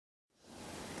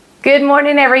Good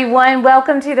morning, everyone.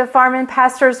 Welcome to the Farm and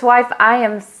Pastor's Wife. I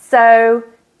am so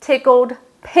tickled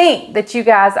pink that you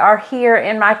guys are here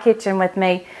in my kitchen with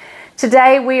me.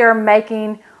 Today we are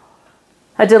making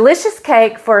a delicious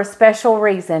cake for a special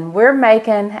reason. We're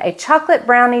making a chocolate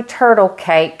brownie turtle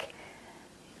cake,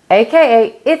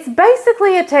 aka it's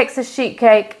basically a Texas sheet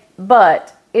cake,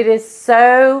 but it is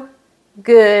so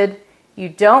good. You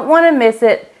don't want to miss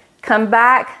it. Come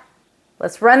back.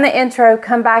 Let's run the intro,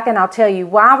 come back, and I'll tell you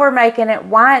why we're making it,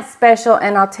 why it's special,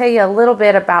 and I'll tell you a little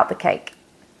bit about the cake.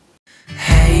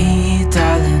 Hey,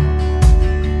 darling,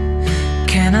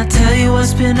 can I tell you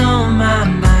what's been on my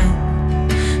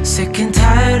mind? Sick and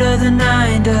tired of the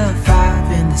 9 to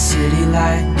 5 in the city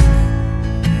life.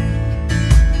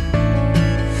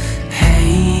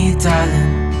 Hey,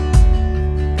 darling,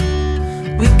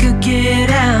 we could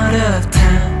get out of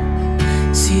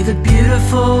town, see the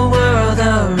beautiful world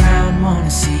around.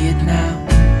 Wanna see it now.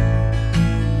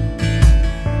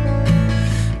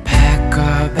 Pack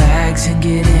our bags and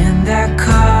get in that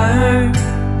car.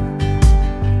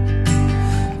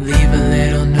 Leave a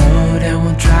little note and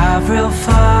we'll drive real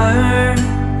far.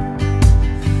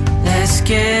 Let's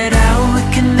get out, we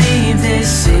can leave this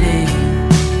city.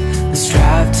 Let's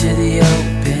drive to the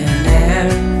open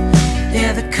air.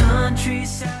 Yeah, the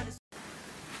countryside.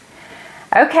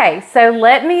 Okay, so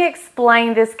let me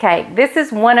explain this cake. This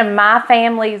is one of my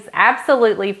family's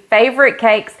absolutely favorite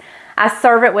cakes. I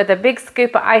serve it with a big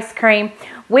scoop of ice cream.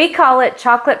 We call it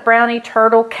chocolate brownie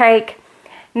turtle cake.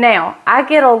 Now, I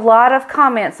get a lot of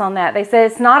comments on that. They say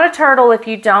it's not a turtle if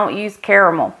you don't use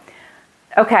caramel.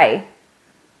 Okay,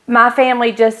 my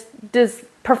family just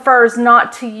prefers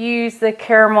not to use the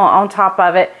caramel on top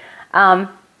of it,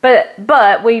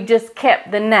 but we just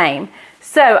kept the name.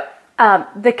 So,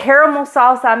 the caramel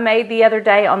sauce I made the other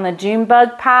day on the June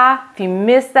bug pie. If you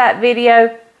missed that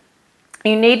video,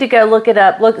 you need to go look it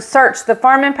up. Search the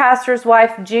Farm and Pastor's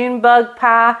Wife June bug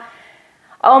pie.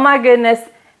 Oh my goodness.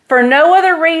 For no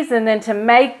other reason than to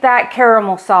make that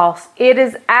caramel sauce. It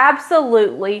is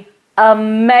absolutely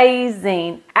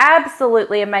amazing.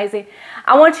 Absolutely amazing.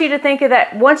 I want you to think of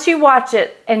that. Once you watch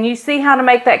it and you see how to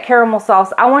make that caramel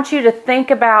sauce, I want you to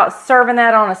think about serving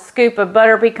that on a scoop of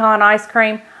butter pecan ice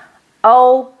cream.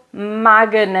 Oh my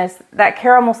goodness, that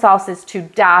caramel sauce is to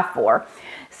die for.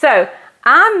 So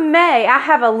I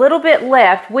have a little bit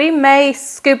left. We may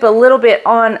scoop a little bit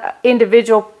on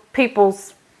individual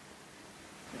people's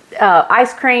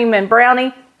ice cream and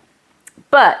brownie,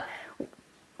 but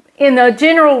in the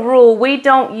general rule, we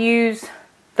don't use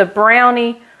the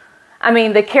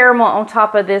caramel on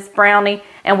top of this brownie,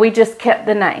 and we just kept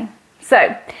the name.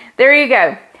 So there you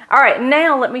go. All right,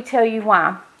 now let me tell you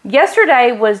why.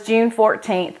 Yesterday was June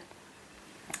 14th.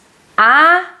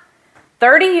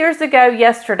 30 years ago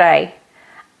yesterday,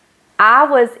 I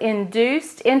was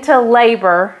induced into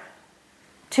labor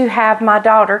to have my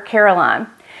daughter, Caroline.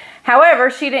 However,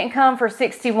 she didn't come for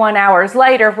 61 hours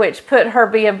later, which put her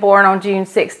being born on June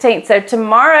 16th. So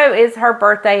tomorrow is her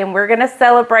birthday, and we're going to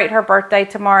celebrate her birthday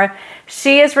tomorrow.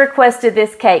 She has requested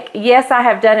this cake. Yes, I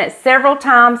have done it several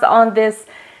times on this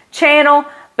channel.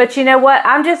 But you know what?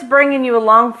 I'm just bringing you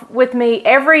along with me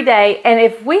every day. And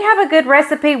if we have a good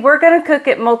recipe, we're going to cook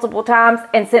it multiple times.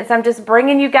 And since I'm just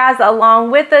bringing you guys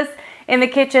along with us in the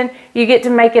kitchen, you get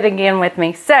to make it again with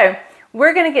me. So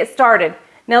we're going to get started.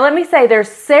 Now let me say there's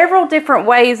several different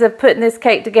ways of putting this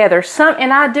cake together.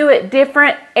 And I do it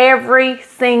different every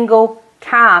single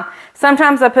time.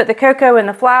 Sometimes I put the cocoa and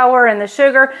the flour and the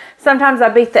sugar. Sometimes I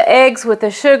beat the eggs with the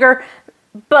sugar.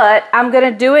 But I'm going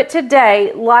to do it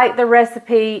today like the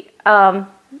recipe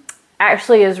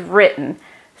actually is written.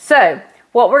 So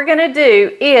what we're going to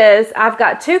do is I've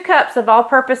got 2 cups of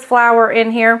all-purpose flour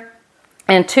in here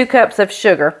and 2 cups of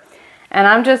sugar. And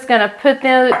I'm just going to put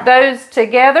those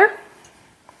together.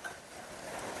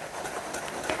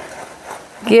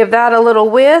 Give that a little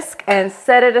whisk and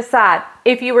set it aside.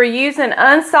 If you were using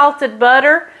unsalted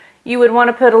butter, you would want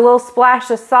to put a little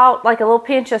splash of salt, like a little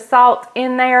pinch of salt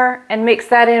in there and mix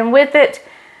that in with it.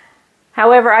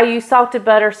 However, I use salted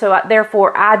butter, so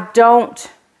therefore I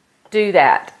don't do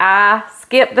that. I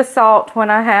skip the salt when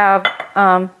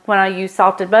I use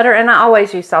salted butter, and I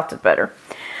always use salted butter.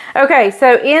 Okay,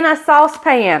 so in a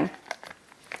saucepan,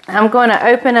 I'm going to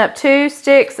open up 2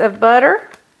 sticks of butter.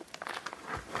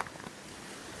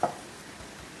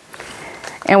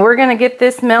 And we're going to get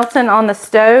this melting on the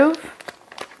stove.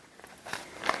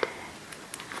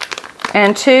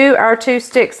 And to our 2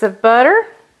 sticks of butter,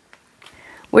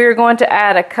 we're going to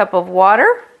add a cup of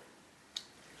water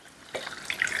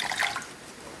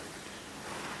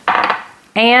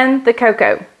and the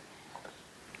cocoa.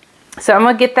 So I'm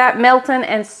going to get that melting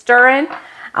and stirring.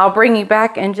 I'll bring you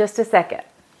back in just a second.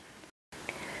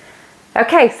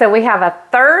 Okay, so we have a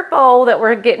third bowl that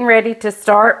we're getting ready to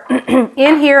start.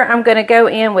 In here, I'm going to go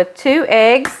in with 2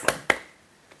 eggs.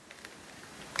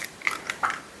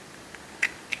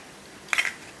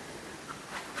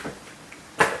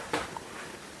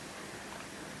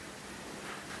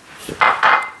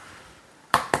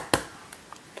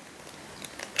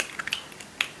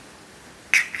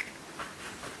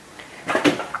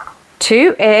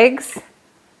 Two eggs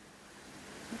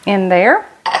in there.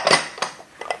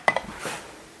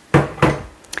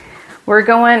 We're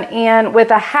going in with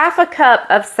a 1/2 cup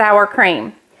of sour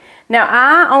cream. Now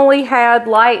I only had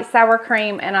light sour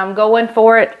cream and I'm going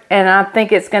for it, and I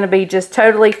think it's going to be just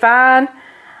totally fine.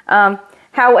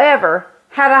 However,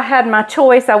 had I had my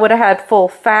choice, I would have had full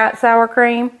fat sour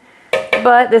cream,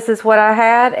 but this is what I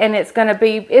had, and it's going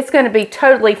to be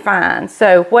totally fine.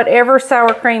 So whatever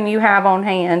sour cream you have on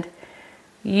hand,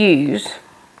 use.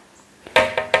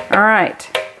 All right,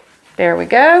 there we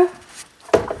go.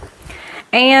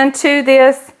 And to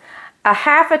this, a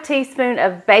 1/2 teaspoon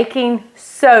of baking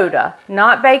soda,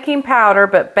 not baking powder,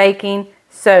 but baking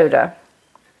soda.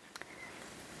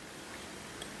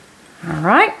 All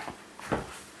right.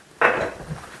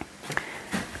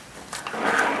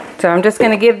 So I'm just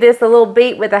going to give this a little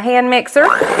beat with a hand mixer.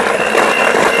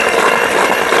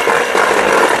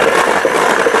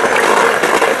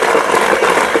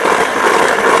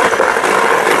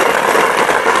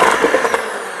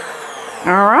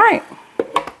 All right.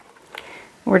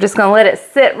 We're just going to let it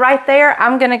sit right there.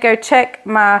 I'm going to go check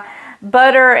my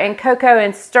butter and cocoa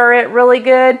and stir it really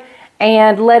good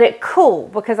and let it cool,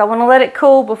 because I want to let it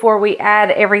cool before we add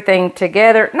everything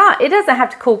together. It doesn't have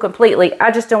to cool completely.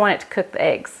 I just don't want it to cook the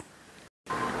eggs.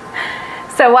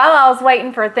 So while I was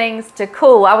waiting for things to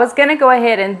cool, I was going to go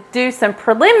ahead and do some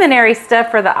preliminary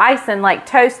stuff for the icing, like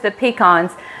toast the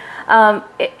pecans.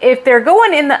 If they're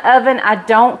going in the oven, I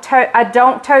don't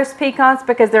toast pecans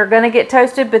because they're going to get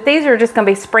toasted, but these are just going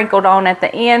to be sprinkled on at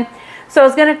the end. So I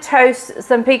was going to toast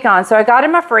some pecans. So I got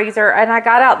in my freezer and I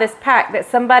got out this pack that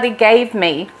somebody gave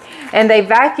me, and they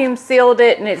vacuum sealed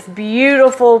it, and it's a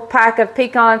beautiful pack of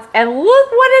pecans. And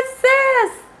look what it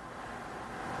says.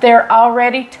 They're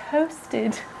already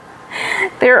toasted.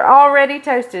 They're already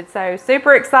toasted. So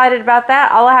super excited about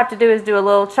that. All I have to do is do a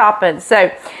little chopping. So,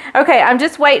 okay, I'm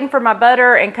just waiting for my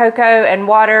butter and cocoa and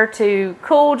water to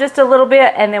cool just a little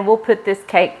bit, and then we'll put this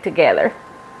cake together.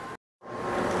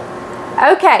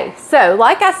 Okay, so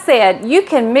like I said, you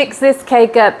can mix this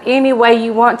cake up any way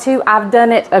you want to. I've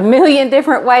done it a million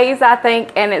different ways, I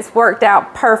think, and it's worked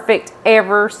out perfect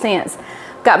ever since.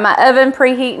 Got my oven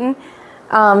preheating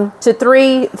to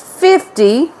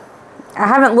 350. I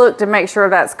haven't looked to make sure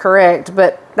that's correct,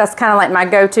 but that's kind of like my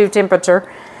go-to temperature,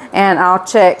 and I'll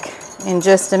check in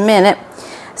just a minute.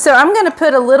 So I'm going to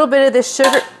put a little bit of this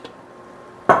sugar.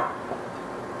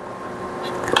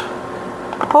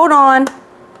 Hold on.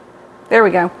 There we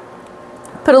go.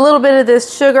 Put a little bit of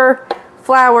this sugar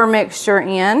flour mixture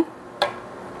in.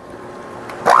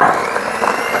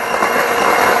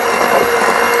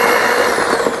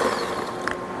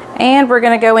 And we're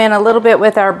going to go in a little bit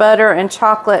with our butter and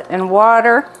chocolate and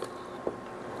water.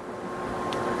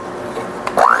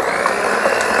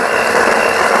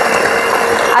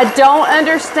 I don't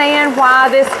understand why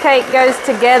this cake goes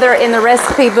together in the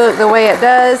recipe book the way it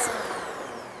does.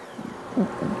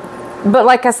 But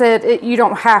like I said, you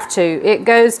don't have to. It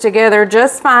goes together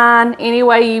just fine any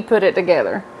way you put it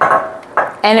together.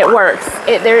 And it works.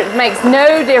 It makes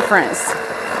no difference.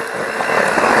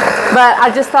 But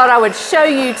I just thought I would show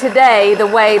you today the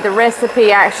way the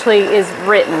recipe actually is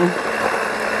written.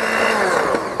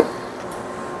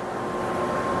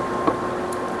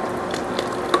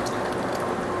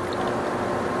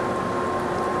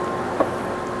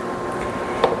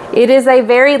 It is a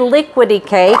very liquidy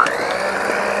cake.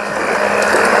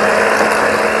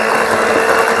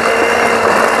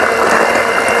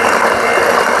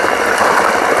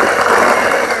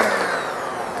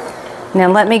 Now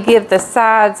let me give the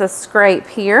sides a scrape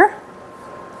here.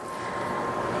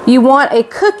 You want a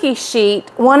cookie sheet,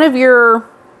 one of your,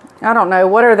 I don't know,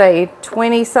 what are they,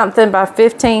 20 something by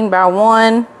 15 by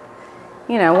 1,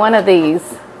 you know, one of these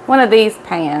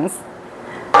pans.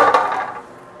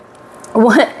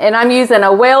 And I'm using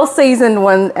a well-seasoned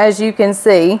one, as you can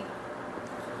see.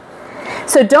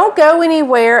 So don't go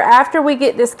anywhere after we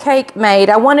get this cake made.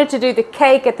 I wanted to do the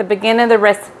cake at the beginning of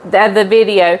the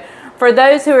video. For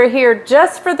those who are here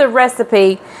just for the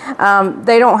recipe,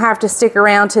 they don't have to stick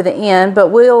around to the end, but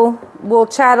we'll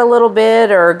chat a little bit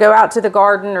or go out to the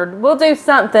garden, or we'll do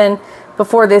something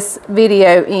before this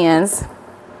video ends.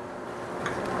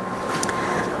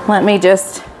 Let me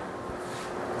just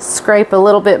scrape a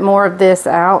little bit more of this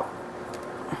out.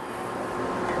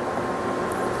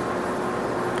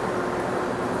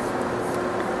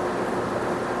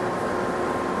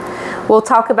 We'll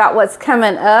talk about what's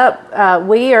coming up.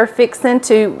 We're fixing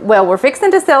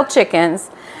to sell chickens,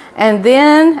 and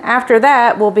then after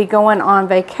that we'll be going on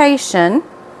vacation.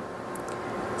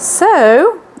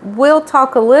 So we'll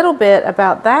talk a little bit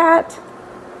about that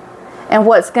and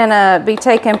what's gonna be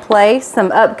taking place,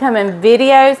 some upcoming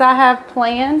videos I have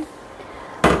planned.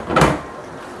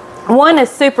 One is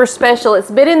super special.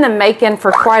 It's been in the making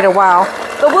for quite a while,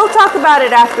 but we'll talk about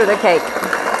it after the cake.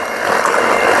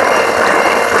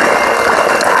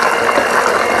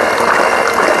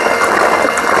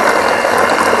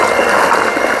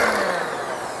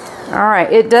 All right,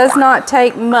 it does not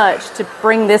take much to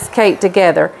bring this cake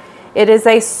together. It is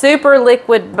a super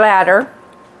liquid batter.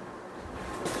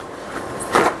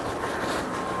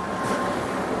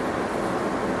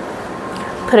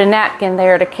 Put a napkin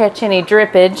there to catch any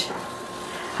drippage.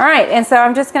 All right, and so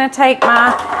I'm just gonna take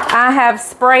I have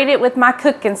sprayed it with my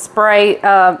cooking spray,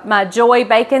 my Joy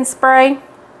baking spray.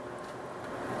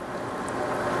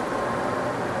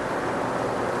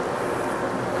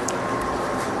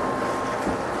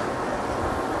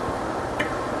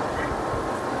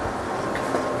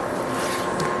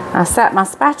 I sat my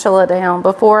spatula down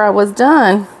before I was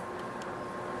done.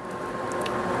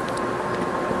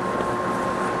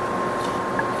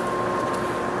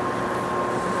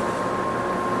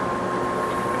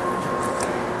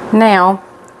 Now,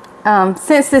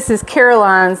 since this is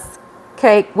Caroline's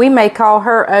cake, we may call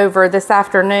her over this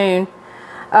afternoon.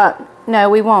 No,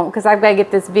 we won't, because I've got to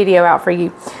get this video out for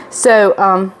you. So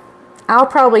I'll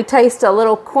probably taste a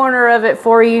little corner of it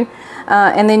for you,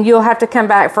 and then you'll have to come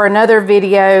back for another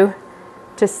video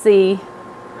to see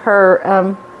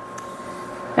her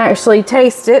actually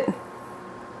taste it.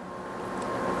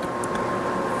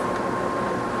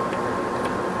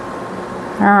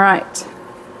 All right.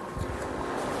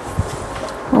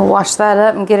 We'll wash that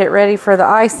up and get it ready for the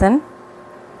icing.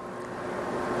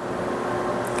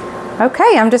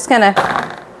 Okay, I'm just gonna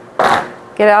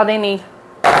get out any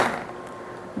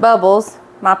bubbles.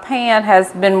 My pan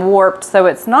has been warped, so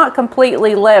it's not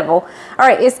completely level. All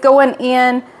right, it's going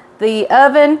in the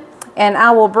oven, and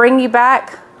I will bring you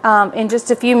back in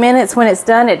just a few minutes when it's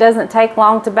done. It doesn't take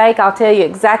long to bake. I'll tell you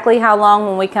exactly how long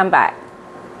when we come back.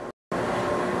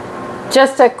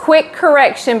 Just a quick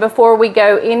correction before we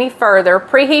go any further.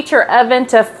 Preheat your oven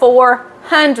to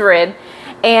 400,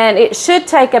 and it should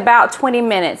take about 20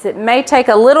 minutes. It may take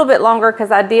a little bit longer because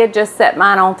I did just set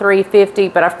mine on 350,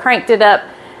 but I've cranked it up.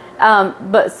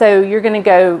 So you're gonna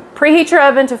go preheat your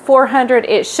oven to 400.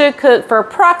 It should cook for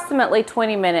approximately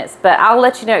 20 minutes, but I'll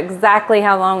let you know exactly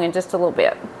how long in just a little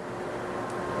bit.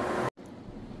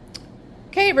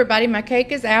 Okay, everybody, my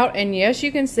cake is out, and yes,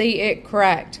 you can see it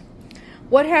cracked.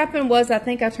 What happened was I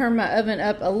think I turned my oven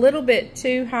up a little bit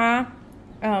too high,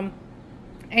 and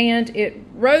it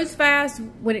rose fast.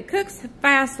 When it cooks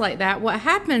fast like that, what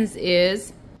happens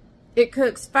is it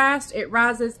cooks fast, it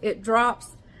rises, it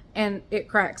drops, and it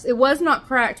cracks. It was not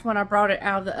cracked when I brought it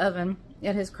out of the oven.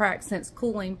 It has cracked since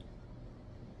cooling.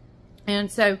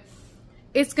 And so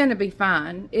it's going to be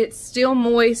fine. It's still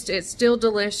moist. It's still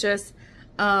delicious.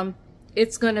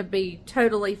 It's going to be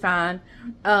totally fine.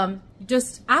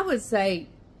 I would say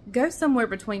go somewhere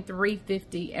between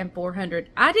 350 and 400.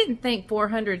 I didn't think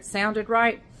 400 sounded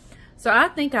right, so I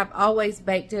think I've always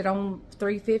baked it on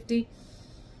 350,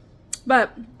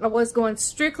 but I was going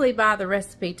strictly by the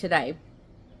recipe today.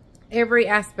 Every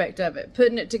aspect of it,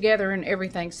 putting it together and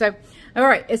everything. So, all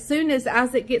right, as soon as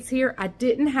Isaac gets here, I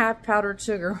didn't have powdered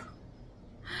sugar.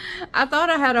 I thought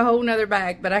I had a whole nother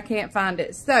bag, but I can't find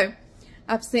it. So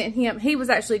I've sent him, he was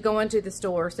actually going to the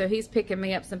store, so he's picking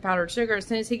me up some powdered sugar. As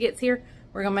soon as he gets here,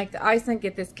 we're going to make the icing,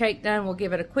 get this cake done. We'll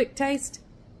give it a quick taste,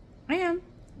 and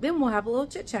then we'll have a little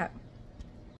chit-chat.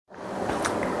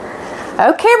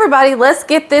 Okay, everybody, let's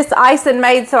get this icing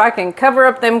made so I can cover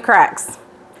up them cracks.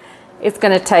 It's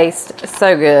going to taste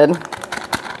so good.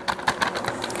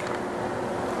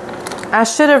 I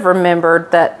should have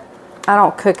remembered that I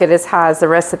don't cook it as high as the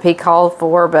recipe called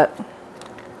for, but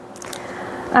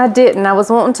I didn't. I was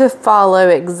wanting to follow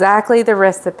exactly the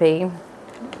recipe.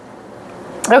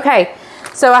 Okay,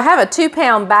 so I have a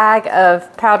 2-pound bag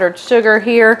of powdered sugar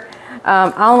here.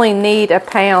 I only need a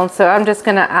pound, so I'm just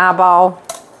going to eyeball.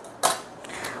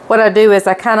 What I do is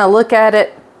I kind of look at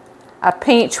it. I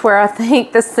pinch where I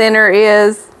think the center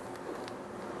is.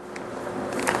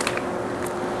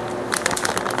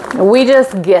 We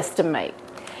just guesstimate.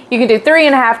 You can do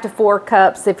 3.5 to 4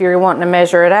 cups if you're wanting to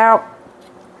measure it out.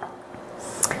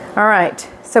 All right,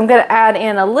 So I'm going to add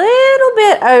in a little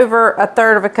bit over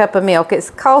 1/3 of a cup of milk. It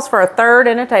calls for 1/3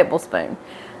 and a tablespoon.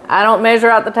 I don't measure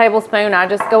out the tablespoon. I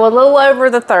just go a little over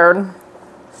the 1/3.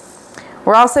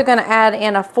 We're also going to add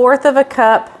in 1/4 of a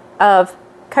cup of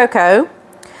cocoa.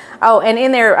 Oh, and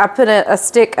in there I put a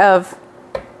stick of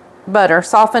butter,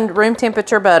 softened room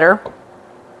temperature butter.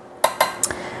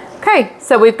 Okay,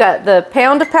 so we've got the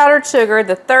pound of powdered sugar,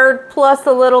 the 1/3 plus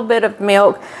a little bit of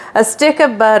milk, a stick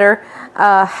of butter,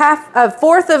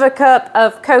 1/4 of a cup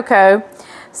of cocoa,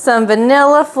 some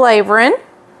vanilla flavoring,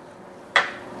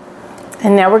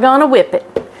 and now we're going to whip it.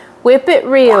 Whip it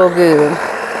real good.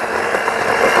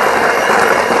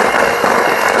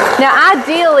 Now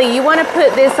ideally you want to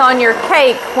put this on your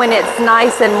cake when it's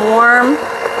nice and warm,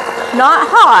 not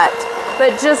hot,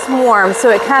 but just warm, so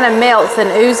it kind of melts and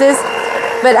oozes.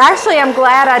 But actually I'm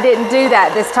glad I didn't do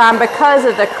that this time because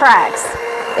of the cracks.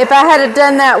 If I had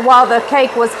done that while the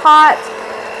cake was hot,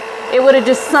 it would have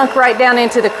just sunk right down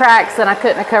into the cracks and I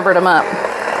couldn't have covered them up.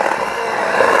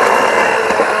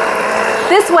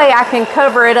 This way I can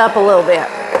cover it up a little bit.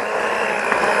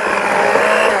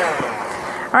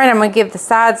 All right, I'm going to give the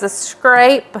sides a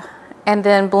scrape and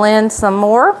then blend some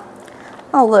more.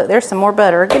 Oh look, there's some more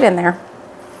butter. Get in there.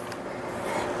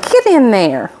 Get in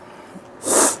there.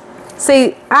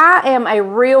 See, I am a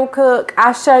real cook.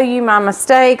 I show you my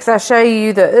mistakes. I show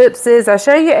you the oopses. I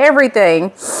show you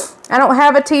everything. I don't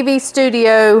have a TV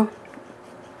studio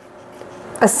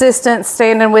assistant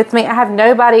standing with me. I have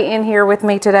nobody in here with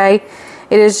me today.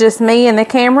 It is just me and the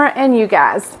camera and you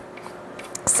guys.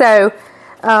 So,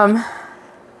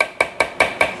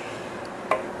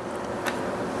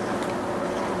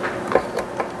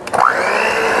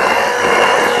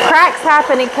 cracks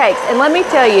happen in cakes, and let me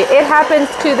tell you, it happens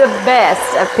to the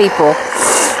best of people.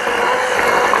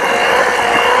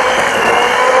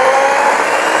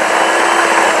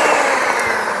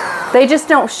 They just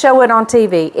don't show it on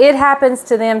TV. It happens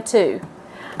to them too.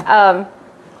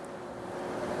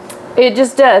 It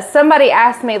just does. Somebody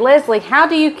asked me, Leslie, how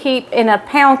do you keep in a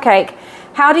pound cake,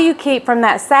 how do you keep from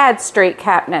that sad streak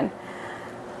happening?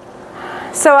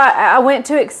 So I went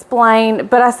to explain,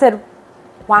 but I said,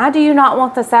 why do you not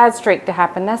want the sad streak to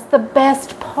happen? That's the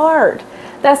best part.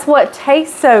 That's what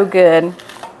tastes so good.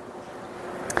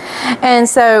 And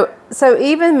so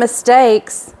even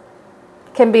mistakes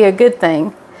can be a good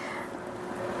thing.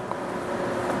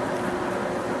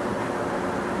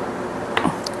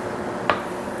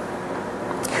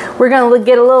 We're going to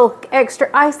get a little extra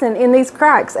icing in these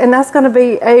cracks, and that's going to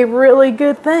be a really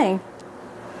good thing.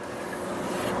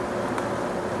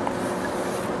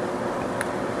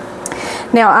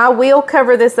 Now I will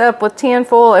cover this up with tin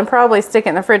foil and probably stick it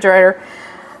in the refrigerator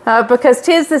because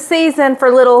 'tis the season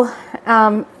for little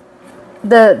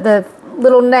the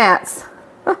little gnats,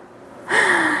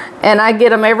 and I get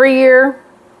them every year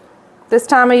this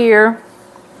time of year.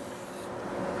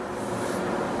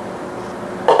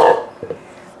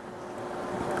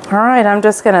 All right, I'm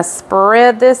just going to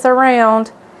spread this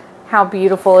around. How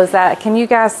beautiful is that? Can you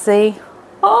guys see?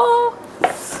 Oh,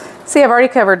 see, I've already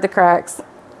covered the cracks.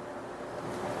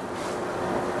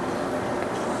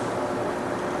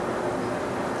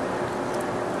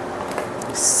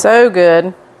 So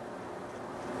good.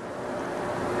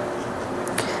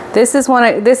 This is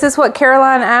what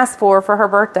Caroline asked for her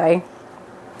birthday.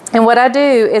 And what I do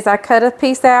is I cut a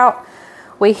piece out.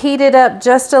 We heat it up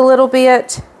just a little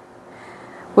bit.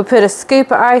 We put a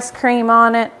scoop of ice cream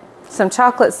on it, some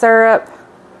chocolate syrup.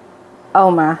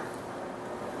 Oh my.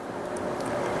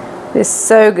 It's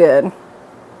so good.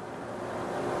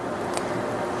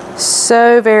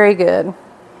 So very good.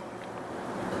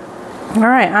 All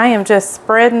right, I am just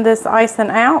spreading this icing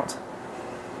out.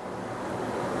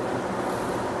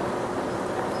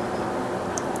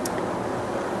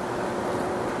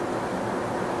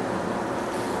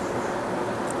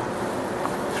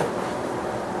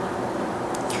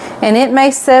 And it may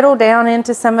settle down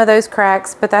into some of those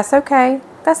cracks, but that's okay.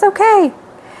 That's okay.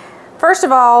 First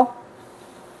of all,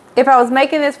 if I was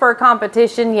making this for a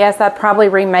competition, yes, I'd probably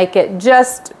remake it.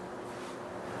 Just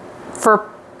for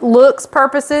looks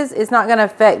purposes, it's not going to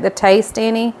affect the taste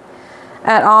any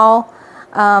at all.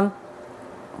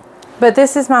 But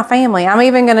this is my family. I'm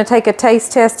even going to take a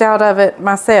taste test out of it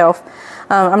myself.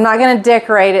 I'm not going to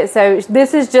decorate it. So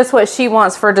this is just what she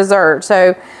wants for dessert.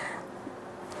 So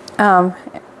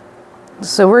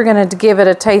we're going to give it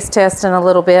a taste test in a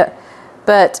little bit.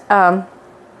 But, and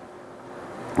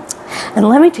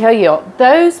let me tell you,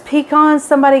 those pecans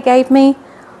somebody gave me,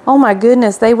 oh my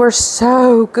goodness, they were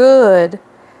so good.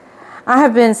 I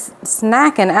have been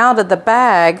snacking out of the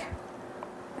bag.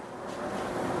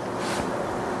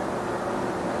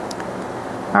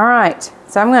 All right,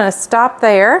 So I'm going to stop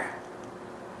there.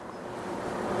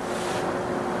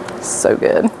 So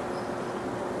good.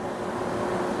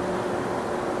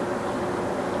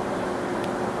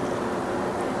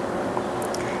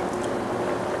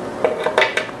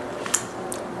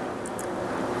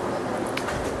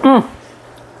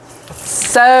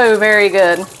 So very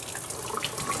good.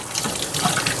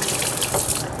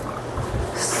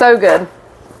 So good.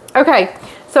 Okay,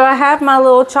 so I have my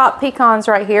little chopped pecans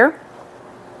right here.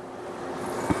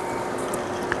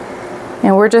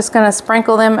 And we're just going to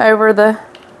sprinkle them over the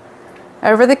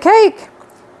cake.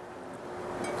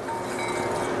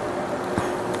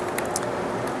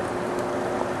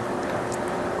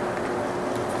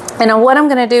 And what I'm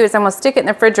going to do is I'm going to stick it in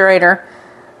the refrigerator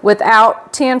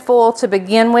without tin foil to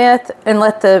begin with, and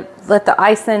let the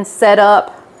icing set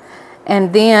up,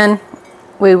 and then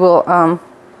we will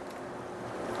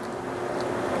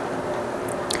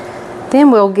then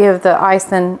we'll give the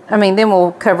icing, then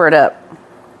we'll cover it up.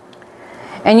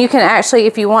 And you can actually,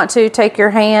 if you want to, take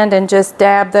your hand and just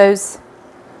dab those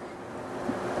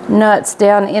nuts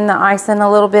down in the icing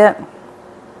a little bit.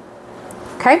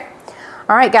 Okay.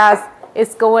 All right, guys.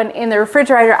 It's going in the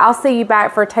refrigerator. I'll see you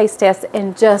back for a taste test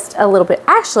in just a little bit.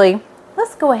 Actually,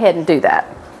 let's go ahead and do that.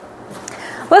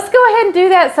 Let's go ahead and do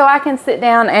that so I can sit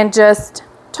down and just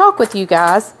talk with you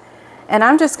guys. And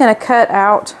I'm just going to cut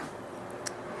out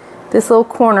this little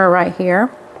corner right here.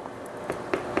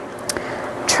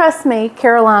 Trust me,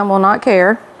 Caroline will not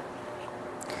care.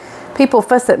 People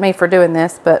fuss at me for doing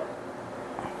this, but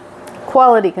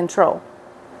quality control.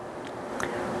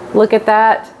 Look at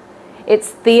that. It's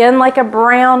thin like a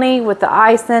brownie with the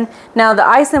icing. Now the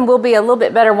icing will be a little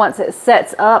bit better once it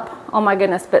sets up. Oh my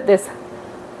goodness, but this.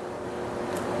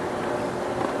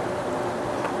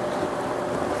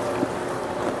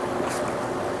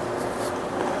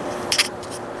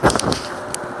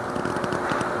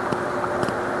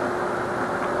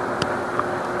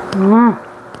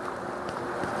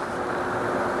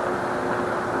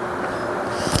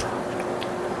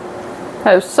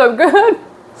 That was so good.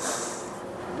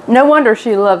 No wonder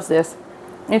she loves this.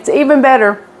 It's even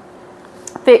better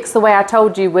fixed the way I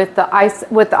told you with the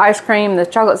ice cream, the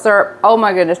chocolate syrup. Oh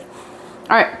my goodness.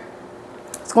 All right,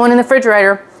 it's going in the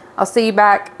refrigerator. I'll see you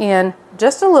back in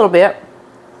just a little bit.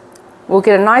 We'll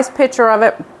get a nice picture of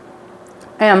it,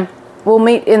 and we'll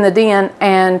meet in the den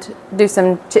and do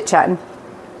some chit-chatting.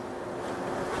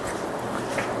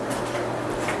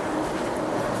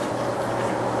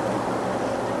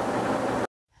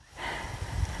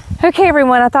 Okay,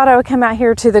 everyone, I thought I would come out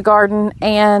here to the garden,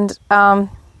 and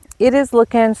it is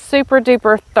looking super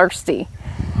duper thirsty.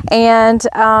 And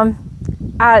I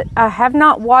have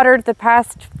not watered the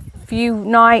past few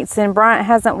nights, and Bryant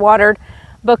hasn't watered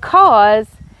because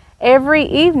every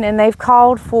evening they've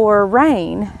called for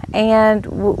rain, and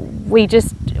we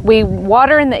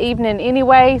water in the evening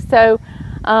anyway, so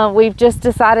we've just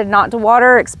decided not to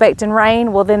water expecting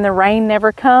rain. Well, then the rain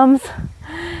never comes.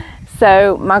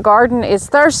 So my garden is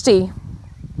thirsty.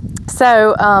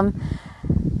 So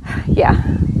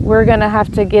yeah, we're gonna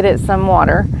have to get it some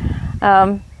water.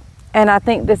 And I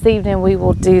think this evening we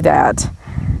will do that.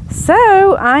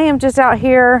 So I am just out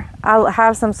here. I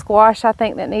have some squash I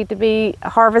think that need to be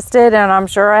harvested, and I'm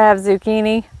sure I have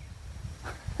zucchini.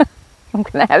 I'm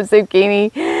gonna have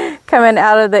zucchini coming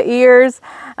out of the ears.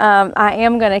 I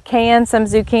am gonna can some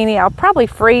zucchini. I'll probably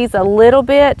freeze a little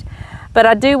bit, but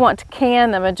I do want to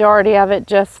can the majority of it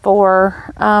just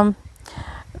for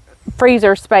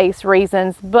freezer space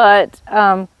reasons. But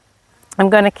I'm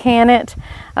going to can it.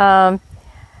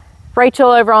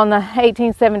 Rachel over on the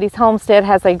 1870s Homestead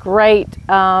has a great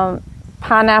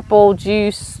pineapple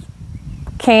juice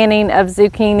canning of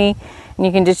zucchini. And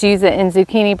you can just use it in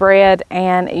zucchini bread,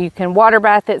 and you can water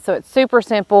bath it, so it's super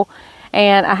simple.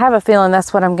 And I have a feeling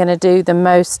that's what I'm going to do the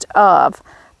most of.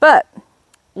 But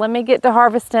let me get to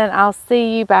harvesting. I'll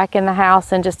see you back in the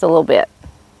house in just a little bit.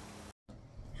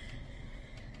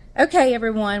 Okay,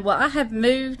 everyone. Well, I have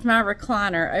moved my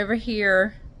recliner over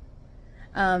here.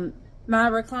 My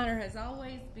recliner has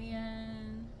always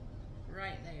been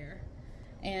right there.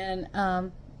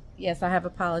 And yes, I have a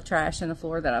pile of trash on the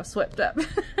floor that I've swept up.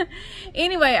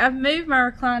 Anyway, I've moved my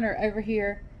recliner over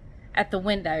here at the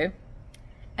window.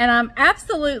 And I'm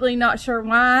absolutely not sure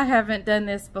why I haven't done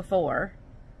this before.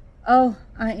 Oh,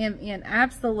 I am in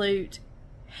absolute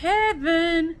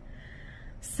heaven.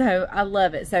 So I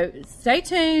love it. So stay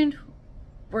tuned.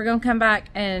 We're going to come back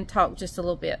and talk just a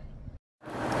little bit.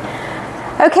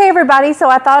 Okay, everybody. So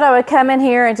I thought I would come in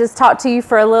here and just talk to you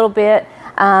for a little bit.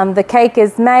 The cake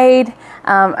is made.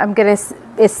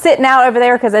 It's sitting out over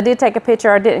there because I did take a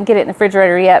picture. I didn't get it in the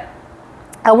refrigerator yet.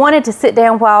 I wanted to sit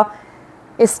down while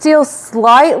It's still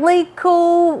slightly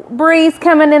cool breeze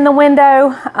coming in the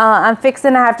window. I'm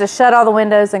fixing to have to shut all the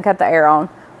windows and cut the air on,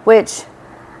 which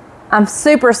I'm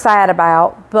super sad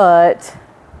about, but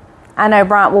I know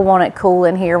Bryant will want it cool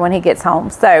in here when he gets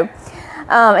home. So,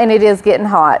 and it is getting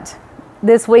hot.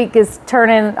 This week is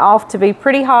turning off to be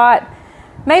pretty hot.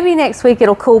 Maybe next week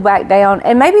it'll cool back down,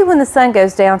 and maybe when the sun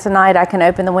goes down tonight I can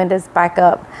open the windows back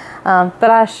up.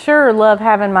 But I sure love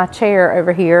having my chair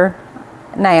over here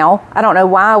now. I don't know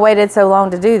why I waited so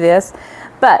long to do this,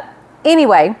 but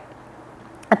anyway,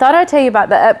 I thought I'd tell you about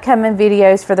the upcoming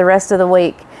videos for the rest of the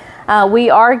week. We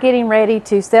are getting ready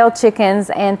to sell chickens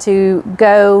and to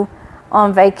go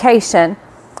on vacation.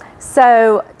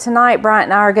 So tonight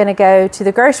Bryant and I are going to go to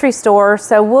the grocery store,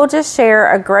 so we'll just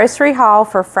share a grocery haul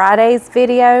for Friday's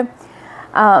video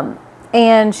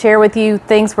and share with you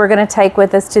things we're going to take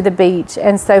with us to the beach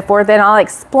and so forth. Then I'll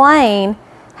explain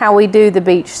how we do the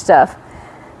beach stuff.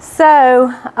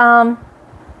 So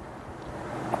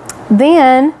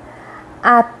then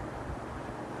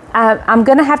I'm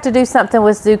going to have to do something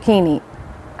with zucchini.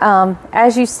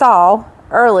 As you saw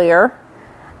earlier,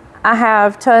 I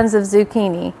have tons of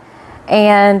zucchini.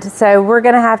 And so we're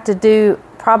going to have to do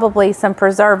probably some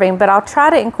preserving, but I'll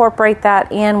try to incorporate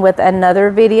that in with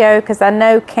another video because I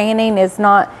know canning is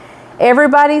not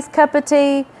everybody's cup of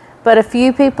tea, but a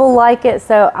few people like it.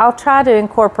 So I'll try to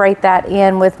incorporate that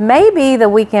in with maybe the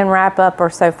weekend wrap up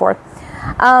or so forth.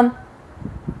 I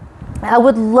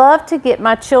would love to get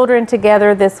my children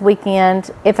together this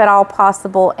weekend, if at all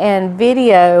possible, and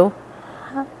video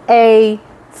a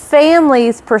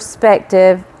family's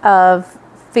perspective of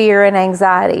fear and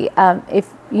anxiety.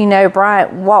 If you know,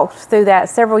 Bryant walked through that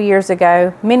several years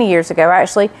ago, many years ago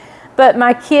actually, but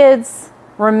my kids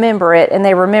remember it and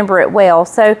they remember it well.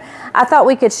 So I thought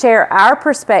we could share our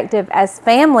perspective as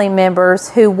family members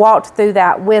who walked through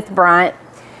that with Bryant.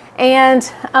 And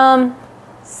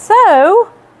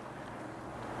so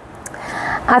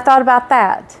I thought about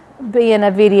that being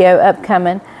a video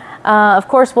upcoming. Of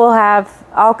course, we'll have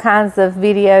all kinds of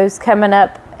videos coming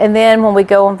up. And then when we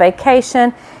go on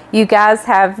vacation, you guys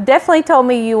have definitely told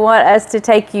me you want us to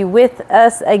take you with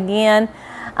us again.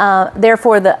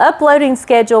 Therefore, the uploading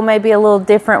schedule may be a little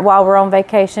different while we're on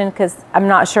vacation because I'm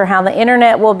not sure how the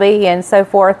internet will be and so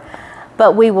forth.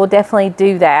 But we will definitely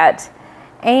do that.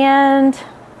 And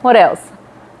what else?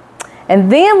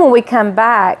 And then when we come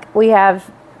back, we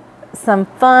have some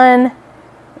fun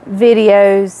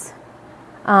videos.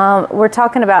 We're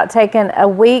talking about taking a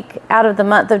week out of the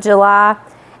month of July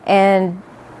and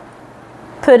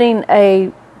putting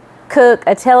a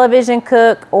television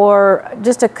cook, or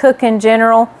just a cook in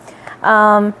general,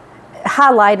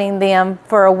 highlighting them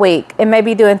for a week, and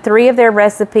maybe doing 3 of their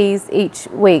recipes each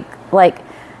week. Like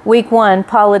week 1,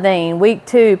 Paula Deen, week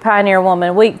 2, Pioneer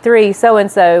Woman, week 3,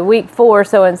 so-and-so, week 4,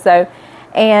 so-and-so,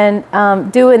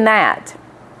 and doing that.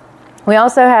 We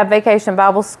also have Vacation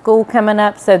Bible School coming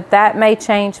up, so that may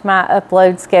change my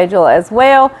upload schedule as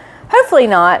well. Hopefully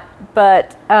not,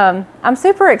 but I'm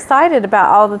super excited about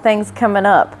all the things coming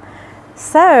up.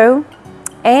 So,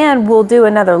 and we'll do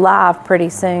another live pretty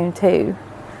soon too.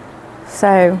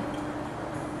 So,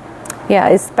 yeah,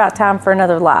 it's about time for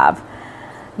another live.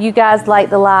 You guys like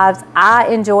the lives. I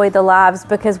enjoy the lives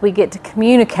because we get to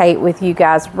communicate with you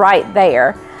guys right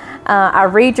there. I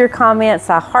read your comments,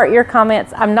 I heart your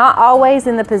comments. I'm not always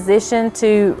in the position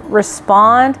to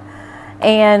respond,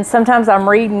 and sometimes I'm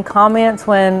reading comments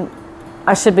when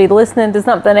I should be listening to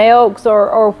something else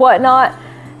or whatnot.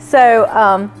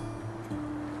 So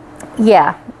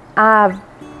yeah, a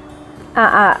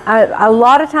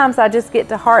lot of times I just get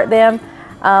to heart them.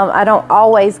 I don't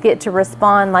always get to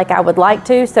respond like I would like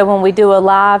to. So when we do a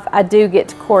live, I do get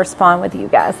to correspond with you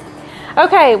guys.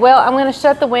 Okay, well, I'm going to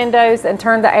shut the windows and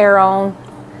turn the air on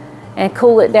and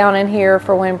cool it down in here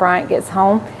for when Bryant gets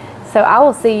home. So I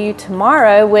will see you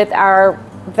tomorrow with our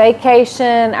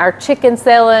vacation, our chicken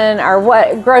selling, our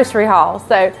grocery haul.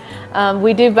 So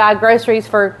we do buy groceries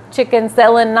for chicken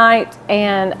selling night,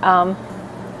 and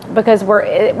because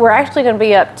we're actually going to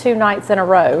be up 2 nights in a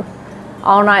row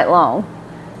all night long.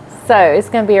 So it's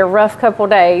going to be a rough couple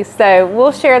days. So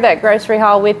we'll share that grocery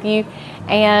haul with you,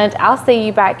 and I'll see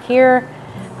you back here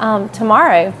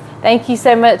tomorrow. Thank you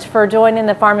so much for joining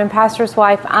the Farming Pastor's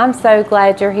Wife. I'm so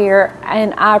glad you're here,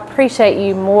 and I appreciate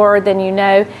you more than you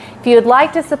know. If you would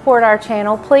like to support our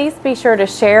channel, please be sure to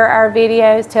share our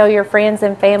videos, tell your friends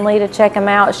and family to check them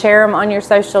out, share them on your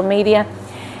social media,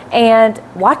 and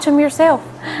watch them yourself.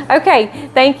 Okay,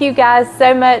 thank you guys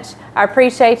so much. I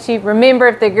appreciate you. Remember,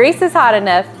 if the grease is hot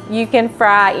enough, you can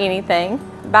fry anything.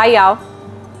 Bye, y'all.